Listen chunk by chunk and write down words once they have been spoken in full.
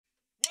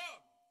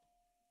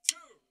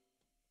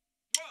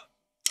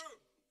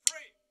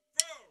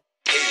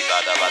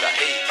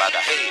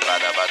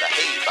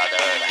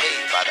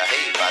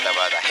bada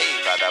bada, hey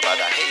bada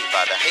bada, hey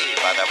bada, hey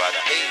bada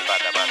bada, hey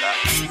bada bada.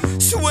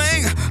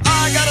 Swing,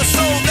 I got a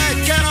soul that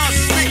cannot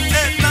sleep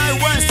at night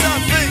when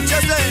something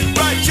just ain't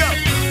right. Yo,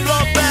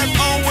 blow back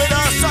on with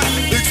our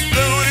sight,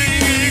 exploding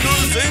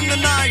eagles in the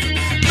night.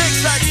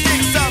 Mix like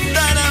sticks of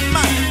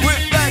dynamite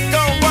with black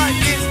or white.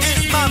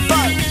 It's my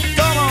fight.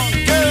 Come on,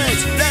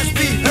 courage, let's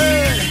be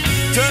heard.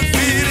 Turn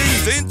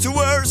feelings into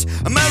words.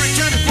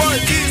 American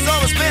qualities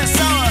always been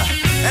sour.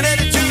 An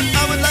attitude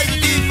I would like to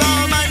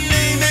devour. My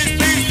name is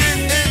peace, this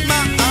is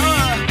my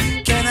hour.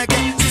 Can I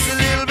get just a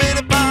little bit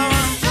of power?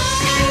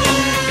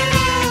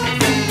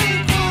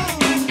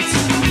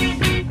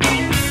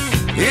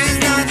 It's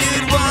not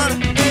yet what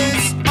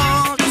it's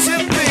ought to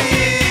be.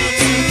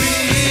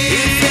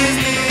 It fills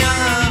me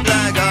up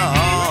like a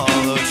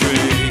hollow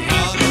tree.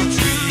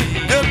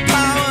 The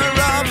power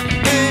of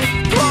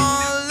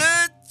equality.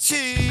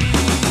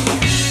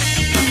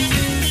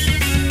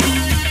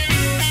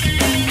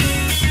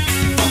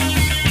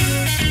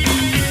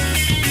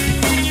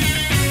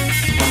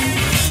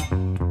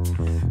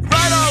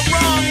 Right or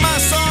wrong, my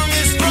song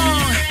is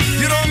strong.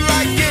 You don't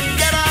like it,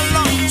 get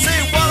along. Say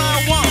what I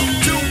want,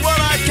 do what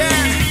I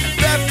can.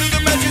 Step to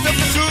the message of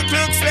the Ku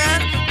Klux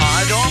Klan.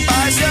 I don't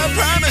buy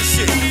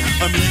supremacy.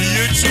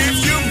 Immediate chief,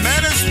 you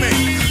menace me.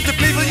 The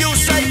people you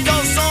say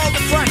cause all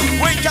the crime.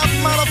 Wake up,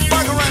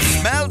 motherfucker, and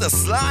smell the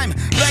slime.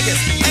 Black as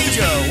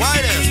angel,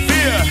 white as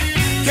fear.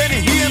 Can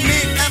you hear me?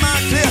 Am I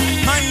clear?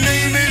 My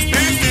name is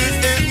peace, this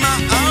is my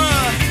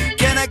hour.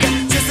 Can I get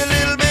just a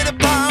little bit of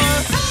power?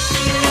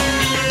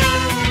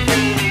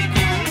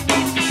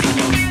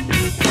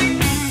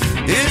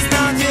 It's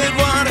not yet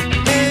what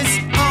it's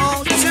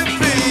ought to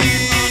be.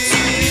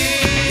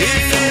 It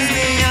fills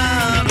me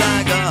up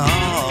like a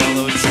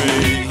hollow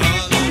tree.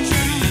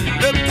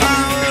 The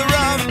power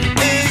of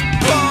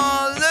equality.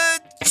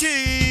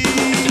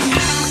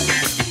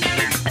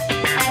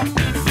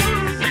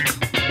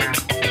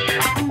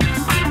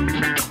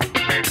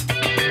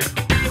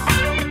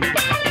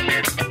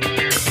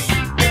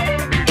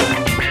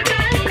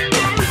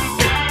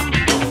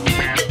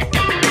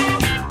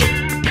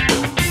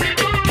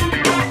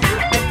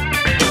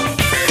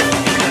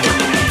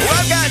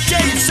 I've got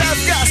tapes,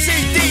 I've got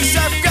CDs,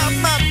 I've got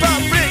my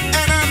public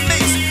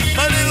enemies.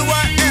 My little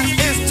white ass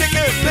is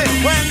ticker big.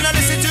 When I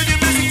listen to the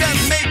music that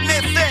make me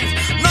think.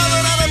 Not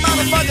another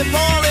motherfucking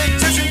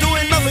politician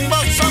doing nothing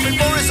but something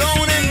for his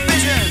own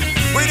ambition.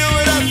 We do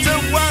it up to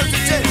what to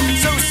take.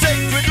 So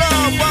sacred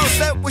love, vows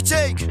that we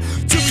take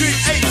to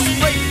create,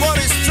 break what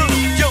is true.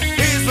 Yo,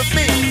 here's with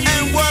me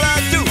and what I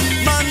do.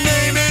 My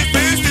name is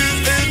peace, this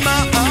is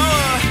my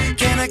hour.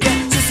 Can I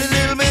get just a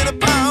little bit of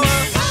power?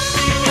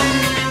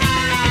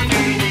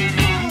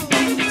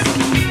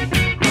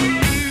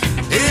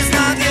 It's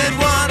not yet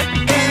what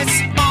it's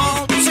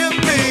ought to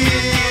be.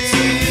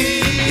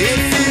 It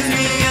fills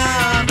me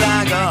up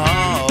like a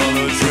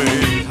hollow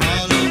tree.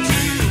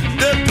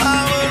 The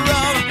power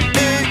of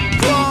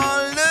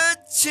equality.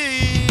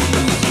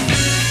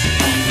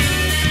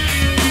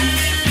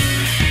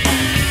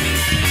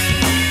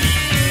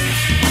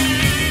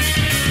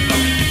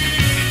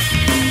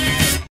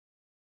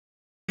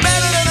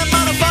 Better than a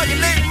motherfucking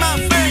lick my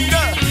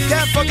finger.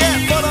 Can't forget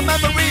for the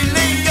memory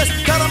lingers.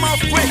 Cut 'em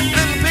off quick,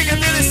 little pig and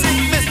little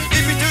sickness.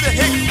 Eat me to the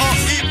hick or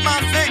eat my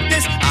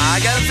thickness. I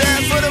got a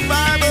fan for the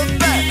Bible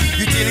back.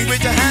 You dealing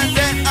with your hand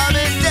that I've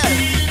been dead.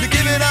 You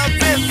give it up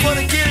fifth for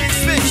the killing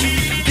switch.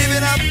 You give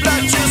it up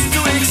blood just to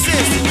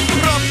exist.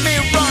 Rub me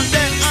wrong,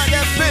 then I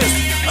get pissed.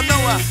 I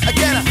know I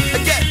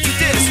get to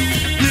this.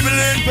 People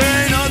in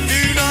pain, I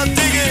do not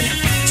dig it.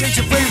 Change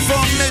your brain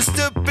from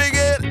Mr.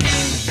 Bigot.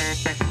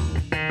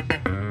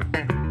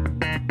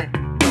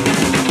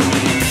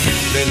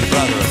 Little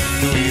brother,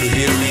 do you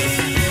hear me?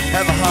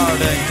 Have a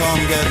heart and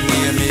come get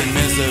near me.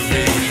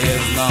 Misery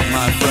is not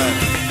my friend,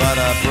 but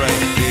I pray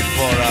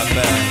before I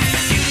beg.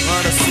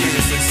 What a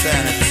serious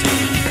insanity.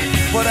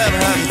 Whatever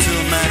happened to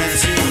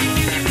humanity?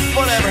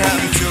 Whatever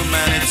happened to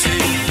humanity?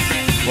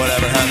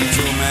 Whatever happened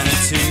to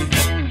humanity?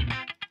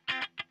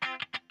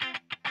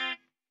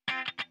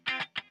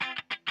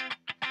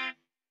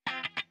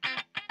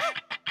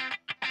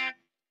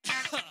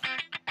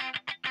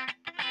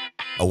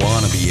 I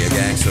wanna be a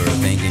gangster,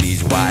 thinking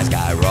he's a wise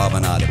guy,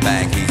 robbing out the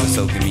bank. He's a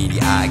soaking me in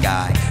the eye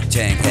guy.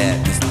 Jank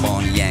head, Mr.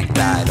 Bonnie Yank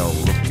died. Oh,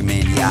 look him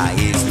in the eye,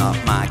 he's not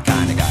my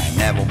kind of guy.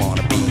 Never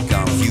wanna be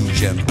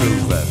confusion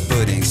prover.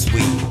 Pudding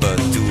sweet, but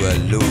do a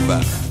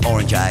louver.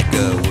 Orange eyed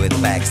girl with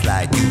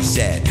backslide, you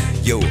said.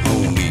 Yo,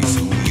 homies,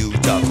 who you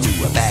talk to?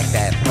 A back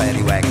that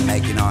paddy wagon,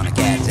 making on a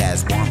cat's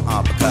ass. One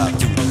uppercut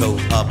to the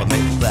cold upper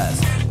middle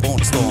class. Born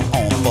to storm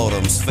on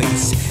bottom's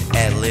face.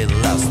 Add a little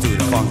louse to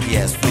the funky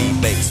ass flea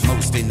base.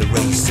 Most in the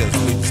race just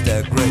lose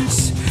their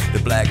grace. The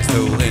blackest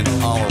hole in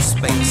all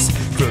space.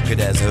 Crooked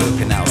as a hook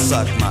and I'll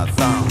suck my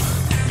thumb.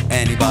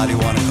 Anybody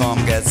wanna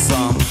come get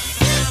some?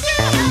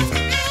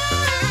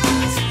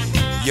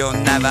 You'll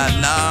never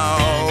know.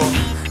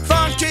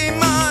 Funky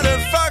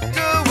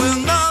motherfucker will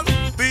not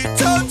be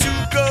told to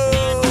go.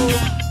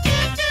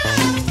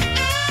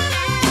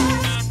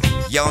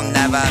 You'll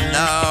never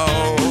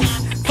know.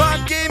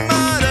 Funky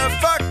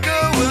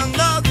motherfucker will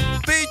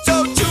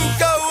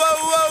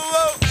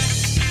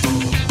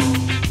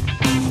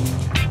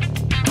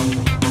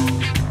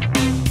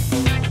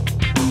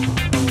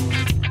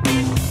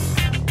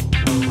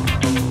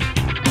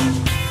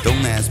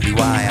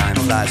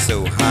fly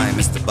so high,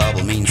 Mr.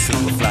 Bubble means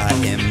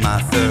superfly. In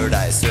my third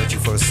eye, searching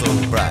for a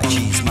soul bride.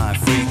 She's my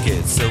free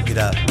kid, soak it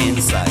up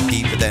inside,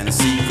 deeper than a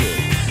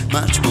secret.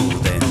 Much more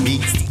than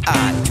meets the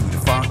eye. To the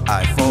far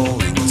I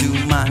fall into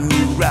my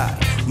new ride.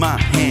 My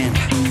hand,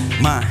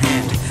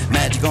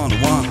 magic on the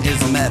one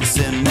is a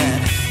medicine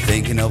man.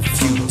 Thinking of a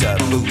few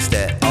taboos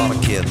that ought to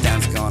kill.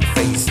 Dancing on the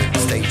face of the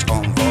stage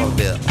on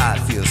vaudeville. I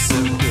feel so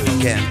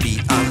good, can't be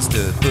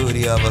understood.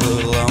 Booty of a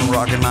hoodle, I'm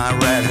rocking my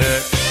red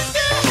hood.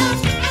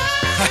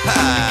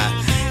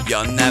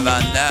 You'll never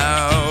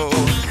know.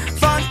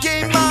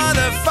 Funky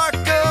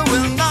motherfucker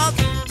will not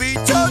be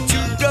told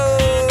to go.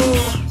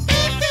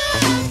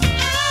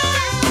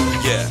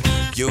 Yeah,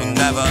 you'll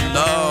never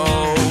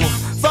know.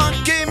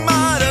 Funky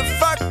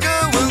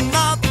motherfucker will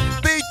not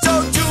be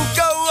told to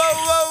go.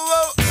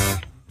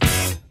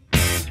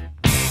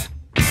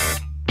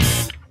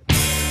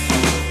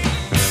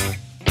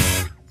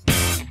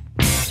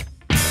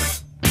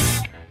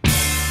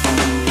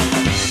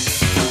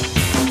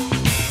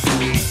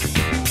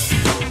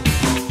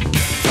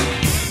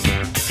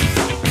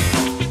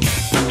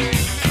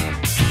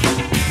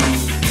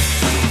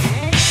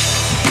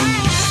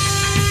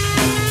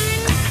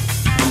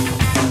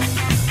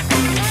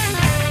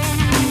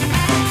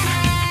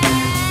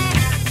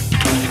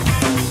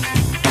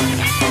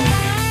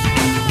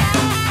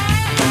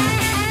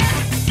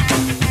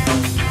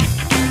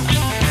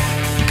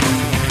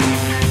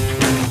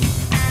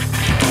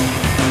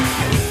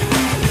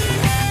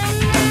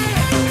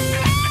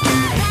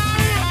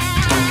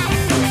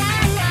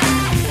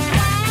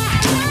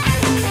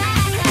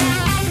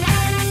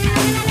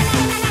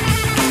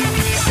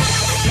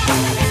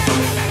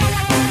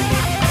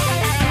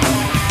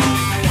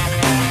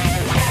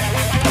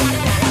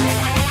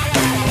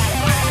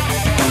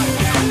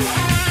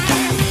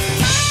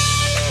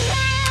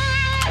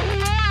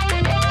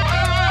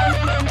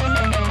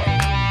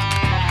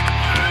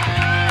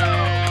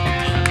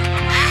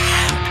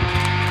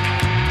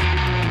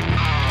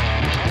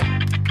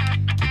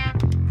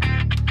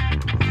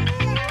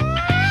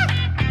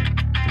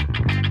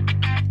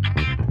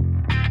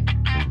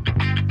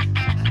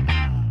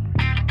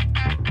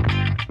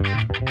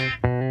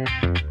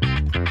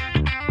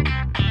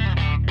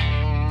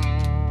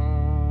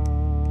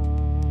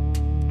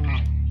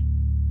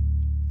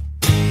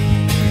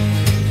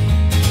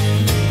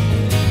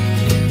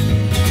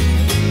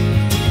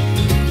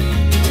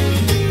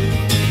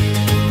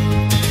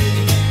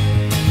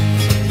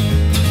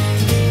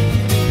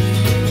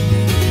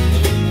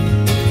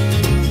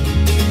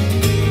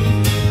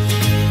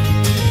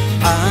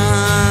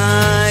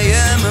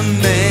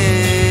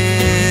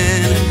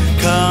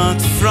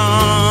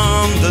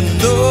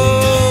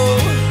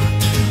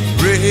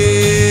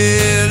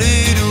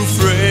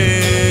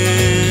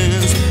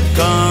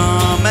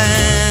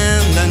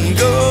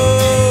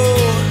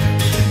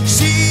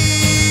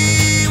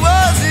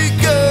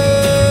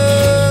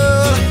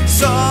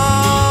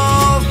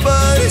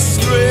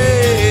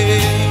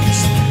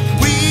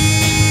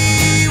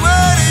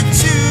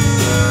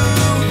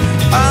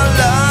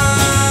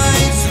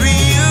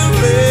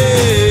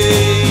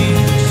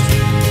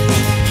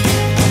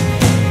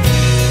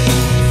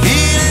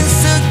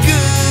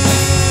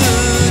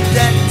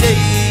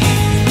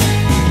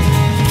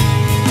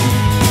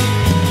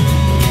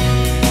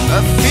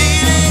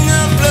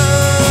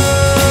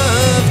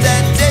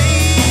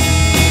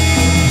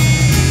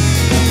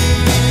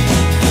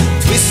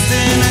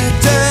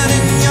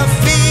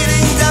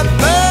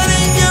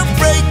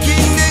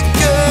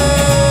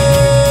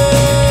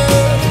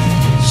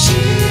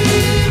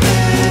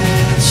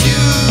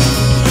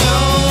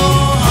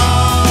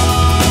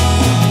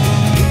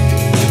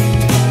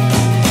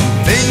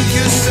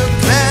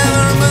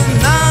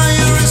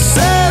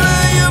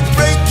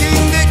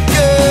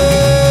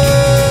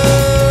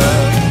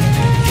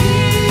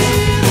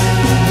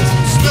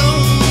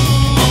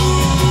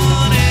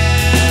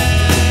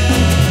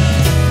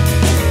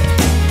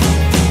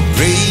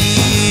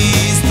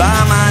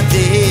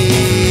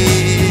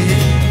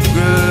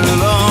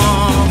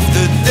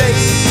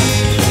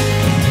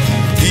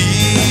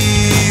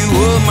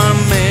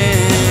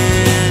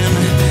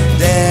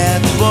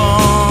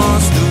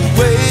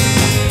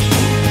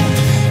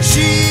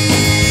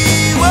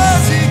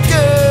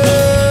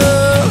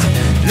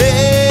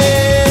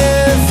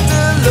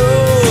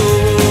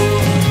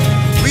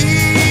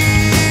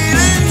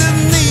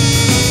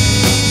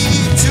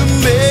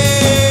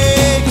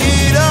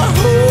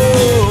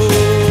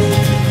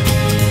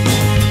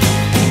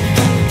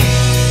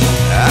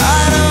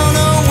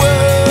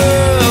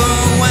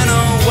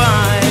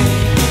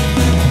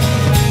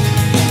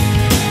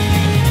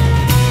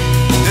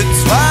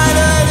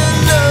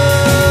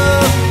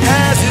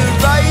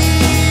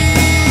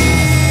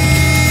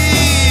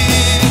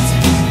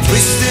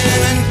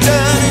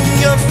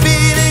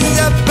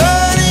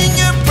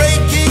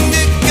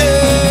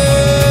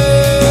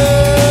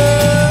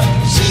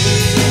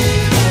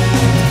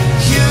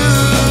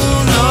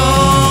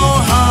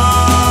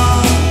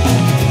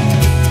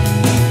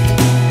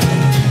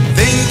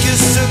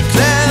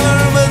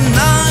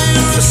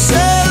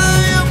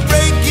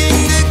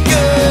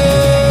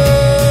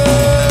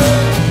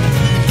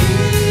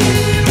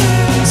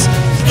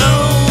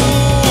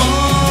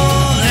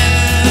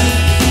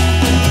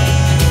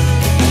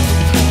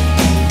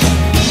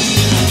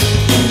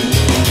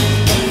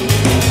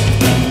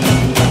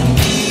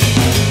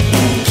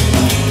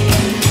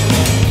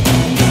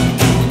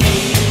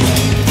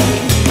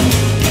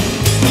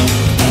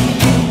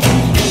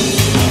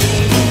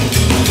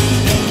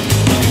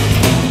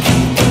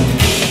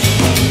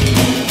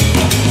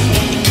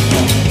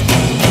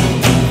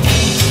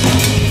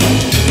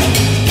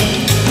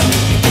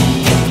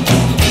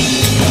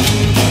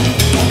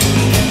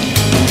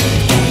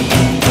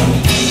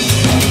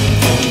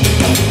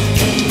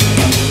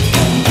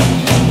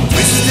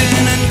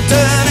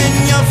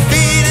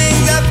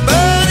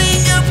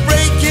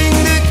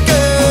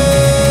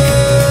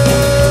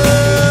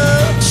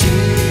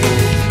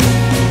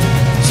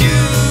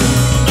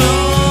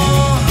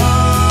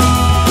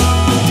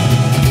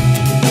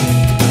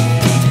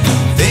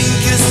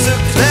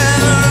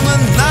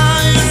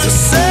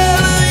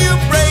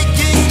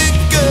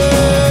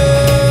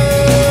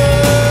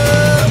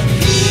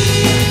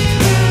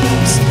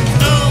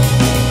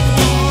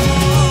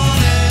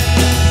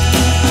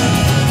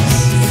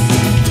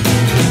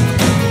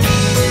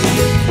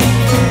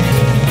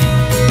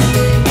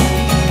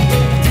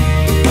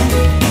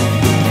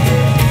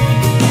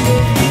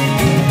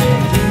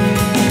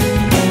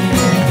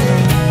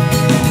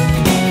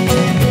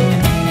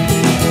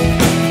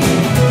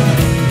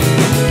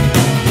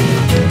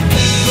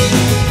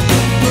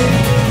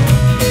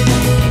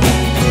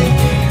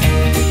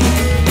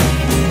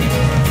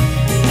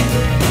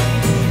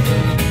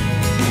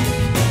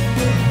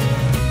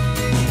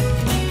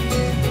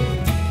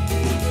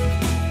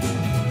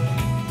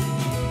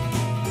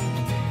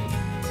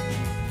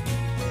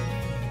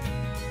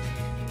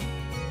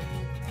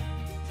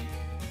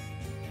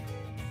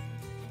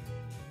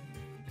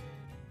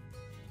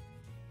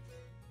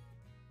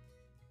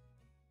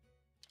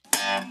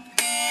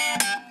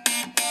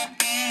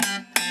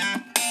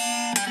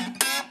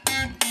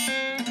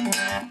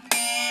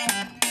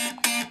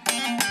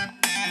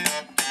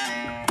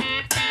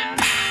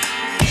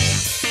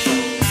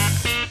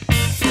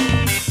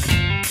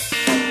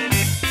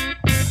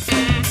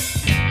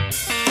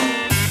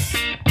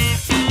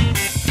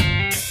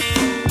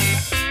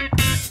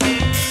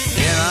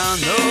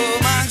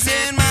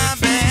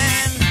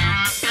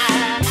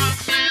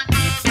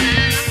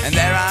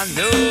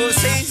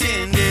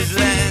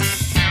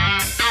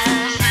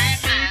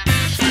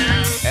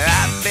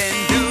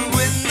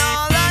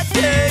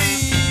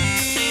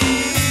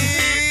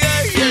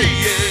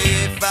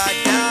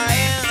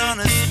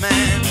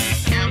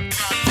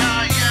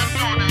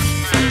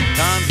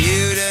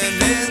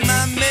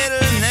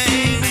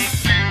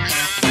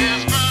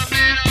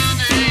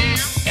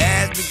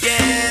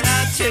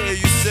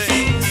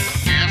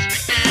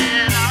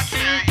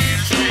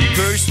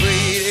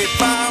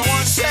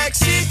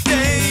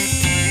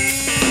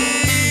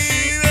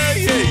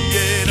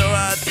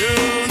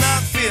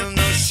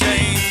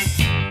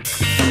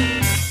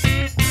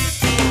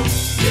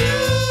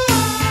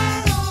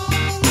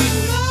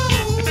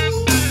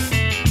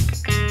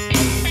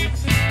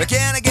 But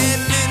can I get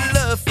a little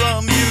love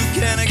from you?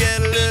 Can I get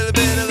a little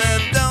bit of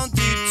love? Don't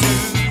you too?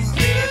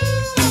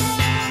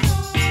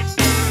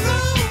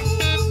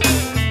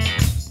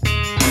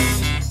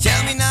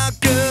 Tell me now,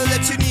 girl,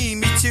 that you need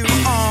me too.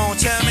 Oh,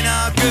 tell me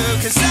now, girl,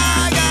 'cause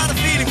I got a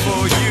feeling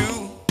for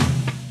you.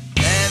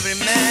 Every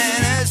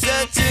man has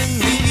certain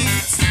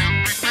needs.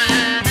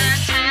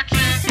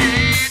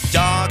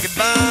 Talk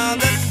about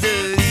the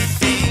dirty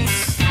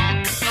deeds.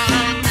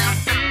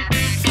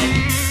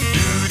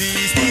 Do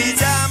these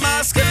deeds I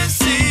must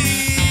concede.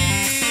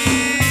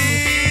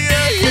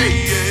 Yeah, yeah,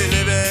 yeah,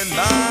 living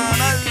by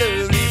my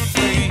lovely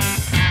dream.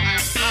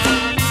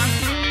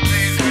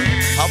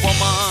 A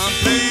woman,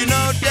 please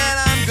know that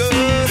I'm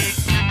good.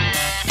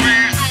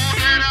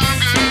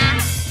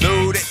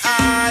 Though that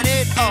I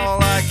did all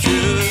I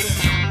could.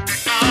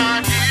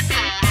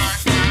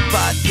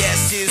 But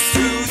yes, it's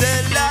true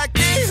that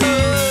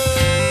likelihood.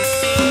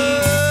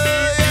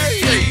 Yeah,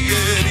 yeah,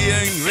 yeah, the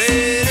young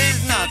red is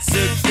not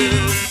so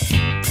good.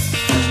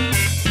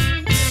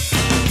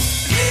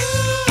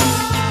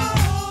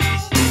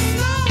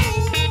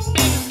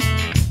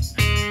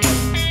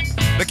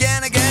 But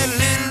can I get a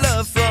little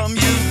love from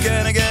you?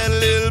 Can I get a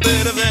little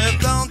bit of that?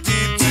 Don't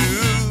you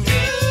too?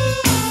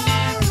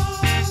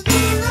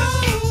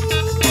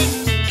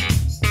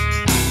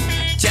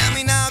 Tell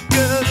me now,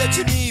 girl, that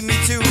you need me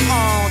too.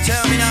 Oh,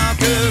 tell me now,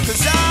 girl,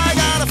 'cause I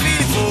got a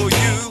feeling for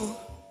you.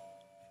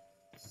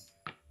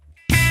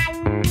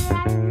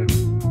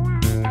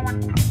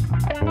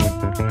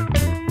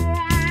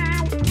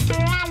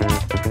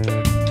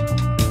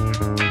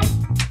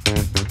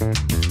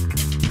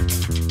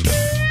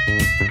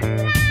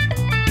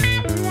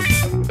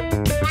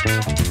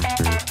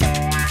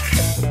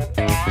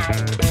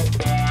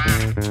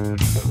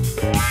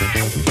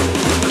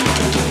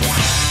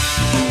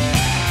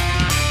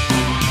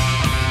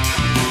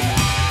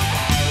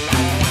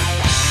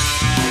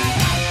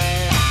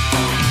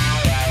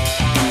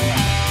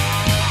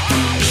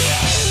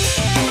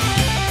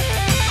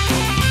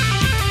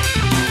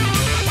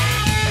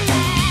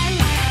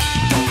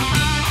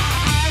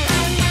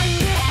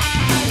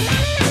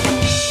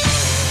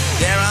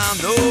 There are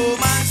no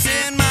monks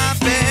in my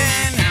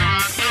band,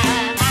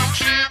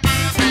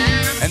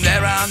 and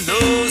there are no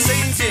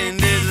saints in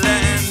this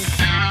land.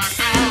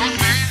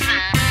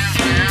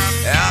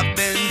 I've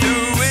been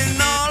doing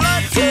all I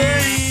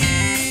can.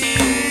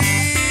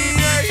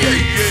 Yeah, yeah,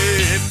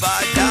 yeah. If I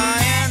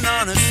die an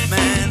honest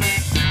man,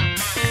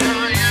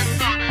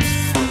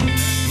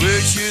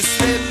 would you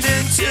slip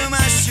into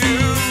my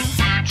shoe?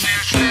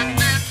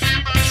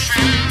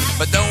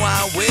 But though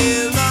I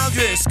will, all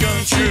this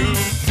come true.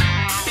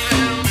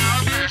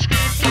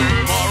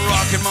 More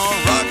rockin',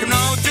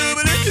 no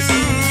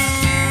doobity-doo.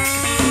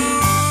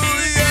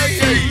 Yeah,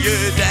 yeah,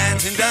 yeah,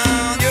 dancing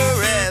down your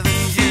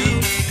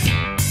avenue.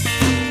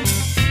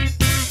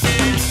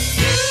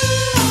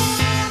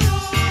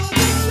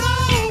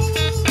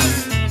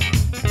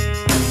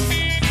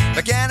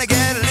 But can I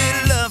get a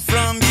little love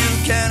from you?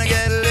 Can I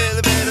get a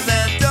little bit of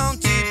that?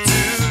 Don't you too?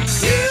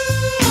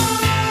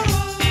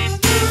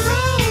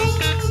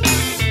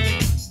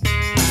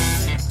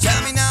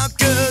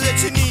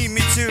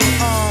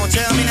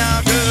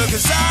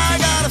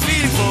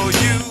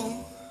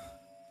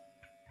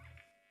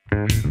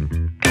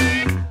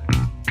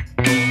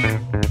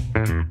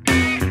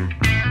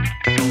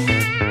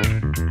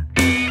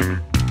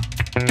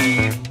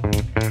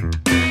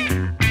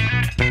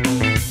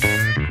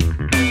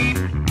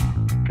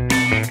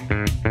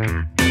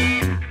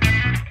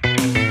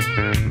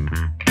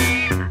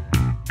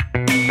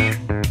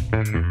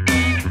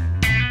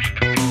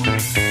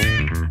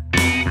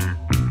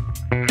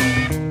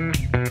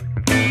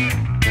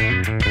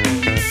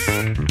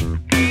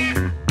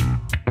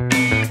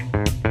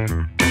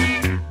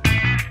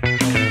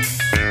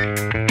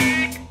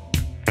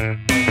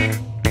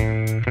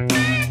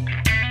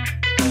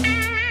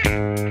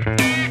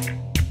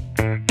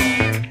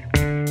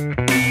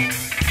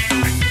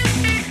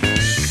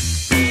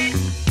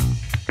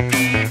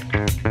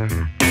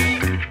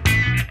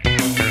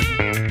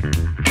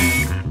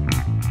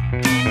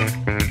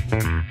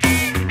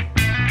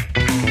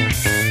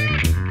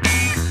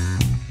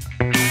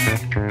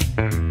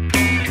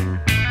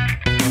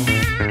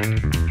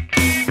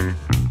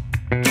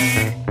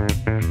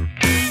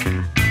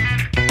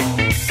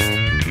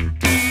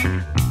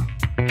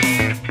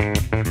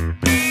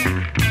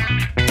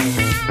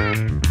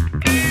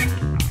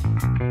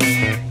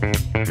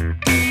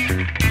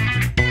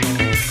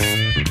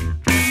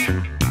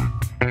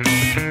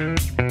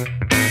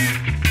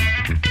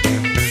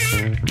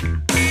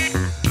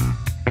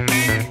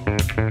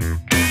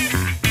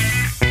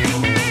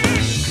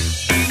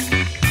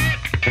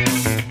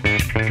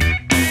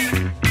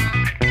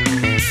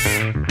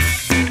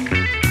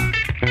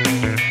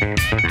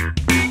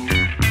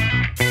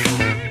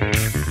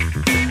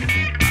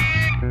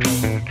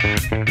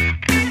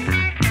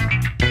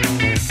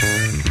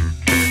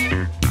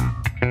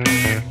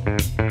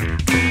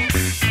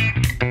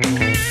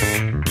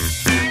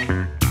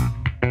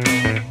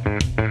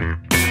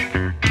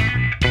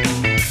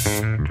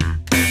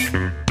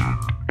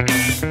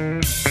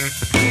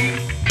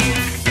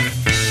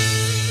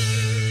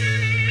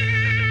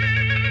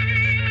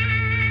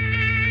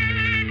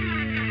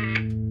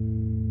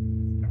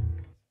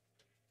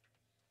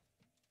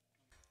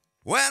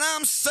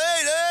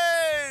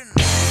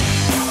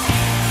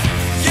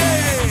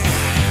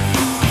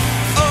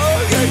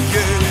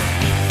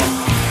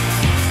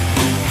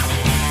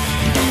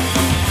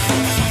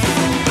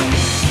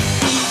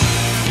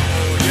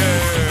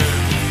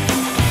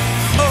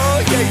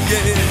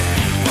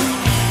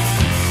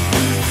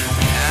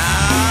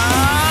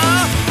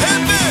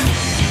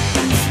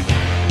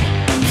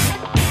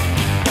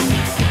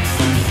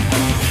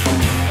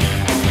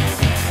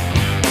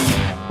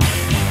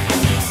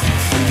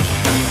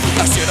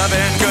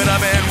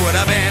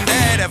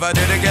 if I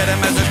didn't get a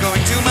message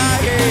going to my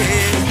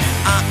head.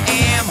 I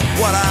am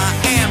what I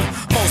am.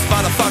 Most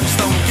motherfuckers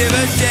don't give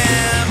a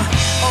damn.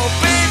 Oh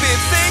baby,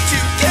 think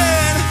you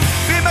can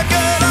be my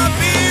girl, I'll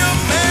be your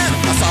man.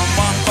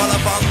 Someone fall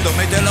upon the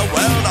middle of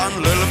well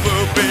done. Little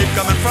booby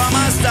coming from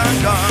my stand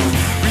gun.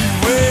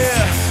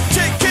 Beware,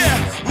 take care.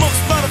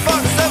 Most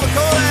motherfuckers never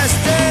call us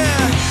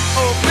there.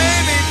 Oh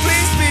baby,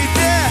 please be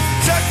there.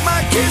 Suck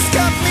my kiss,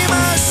 cut me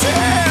my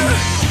share.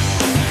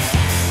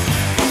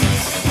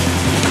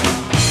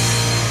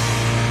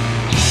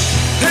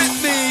 Hit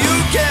me, you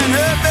can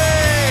hurt me.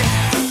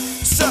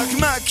 Suck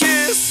my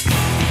kiss.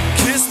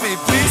 Kiss me,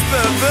 please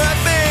pervert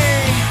me.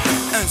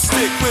 And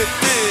stick with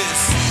this.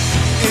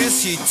 Is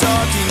she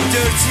talking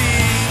dirty?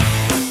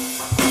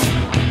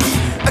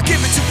 Give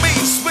it to me,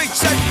 sweet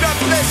shot, God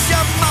bless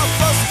your mouth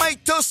was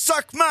made to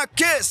suck my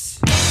kiss.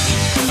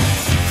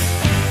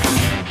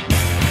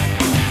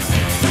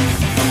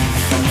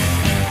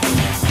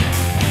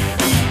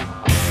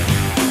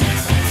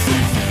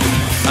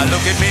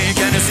 Look at me,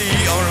 can you see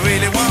all I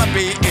really wanna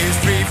be is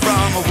free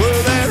from a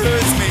world that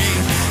hurts me.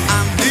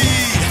 I'm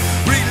need,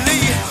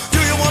 really, do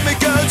you want me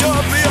girl to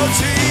be your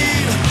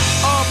cheat?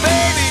 Oh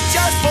baby,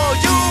 just for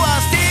you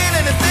I'll steal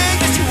anything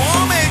that you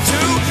want me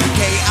to.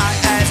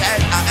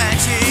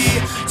 K-I-S-S-I-N-G,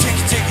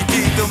 chicky chicky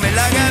deep, do me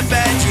like a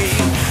banshee.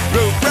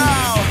 Root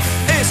brow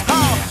is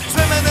how,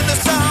 swimming in the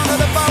sound of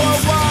the power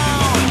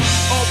wow.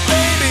 Oh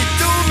baby,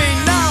 do me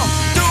now,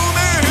 do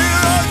me here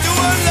or do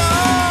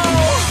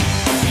alone.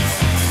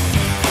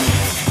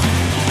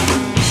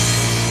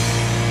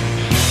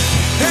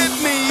 Hit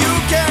me, you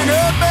can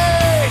hurt me.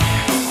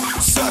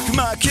 Suck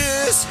my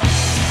kiss,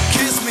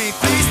 kiss me,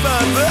 please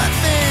pervert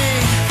me.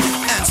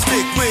 And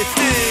stick with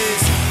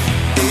this.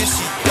 Is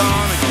she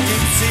gonna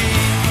give it?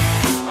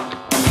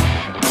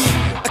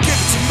 Give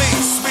it to me,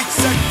 sweet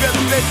sucker,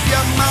 if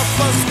your mouth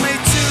was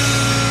made to.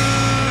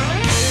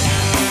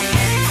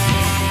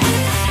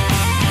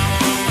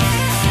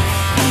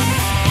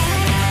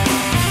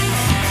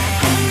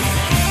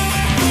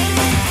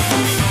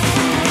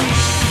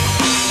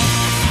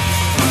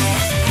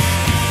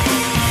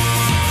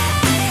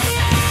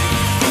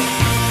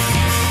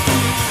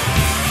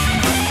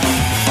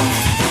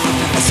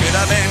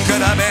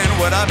 Could have been,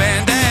 would have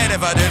been dead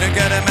if I didn't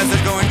get a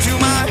message going to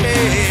my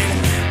head.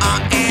 I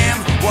am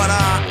what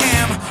I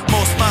am.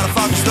 Most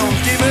motherfuckers don't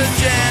give a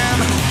damn.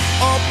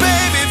 Oh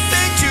baby,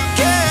 think you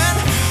can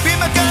be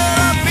my girl,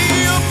 I'll be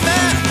your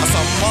man.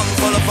 Someone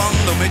full of fun,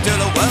 do me till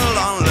a well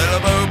on. Little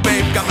boo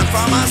babe coming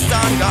from my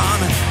stand gun.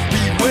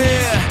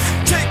 Beware,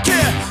 take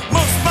care.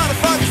 Most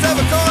motherfuckers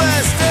never call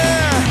us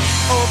there.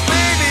 Oh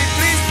baby,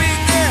 please be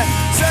there.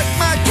 Suck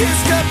my kiss,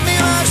 cut me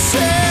my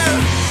share.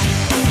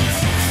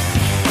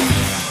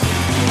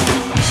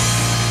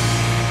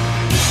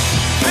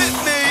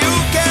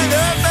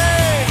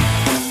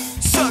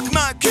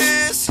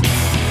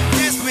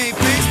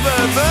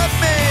 Pervert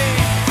me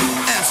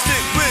and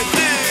stick with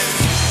this.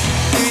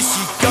 Is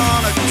she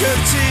gonna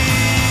curtsy?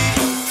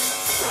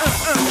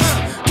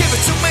 Give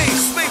it to me,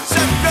 sweet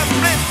sucker,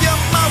 if your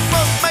mouth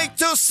was made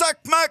to suck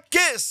my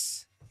kiss.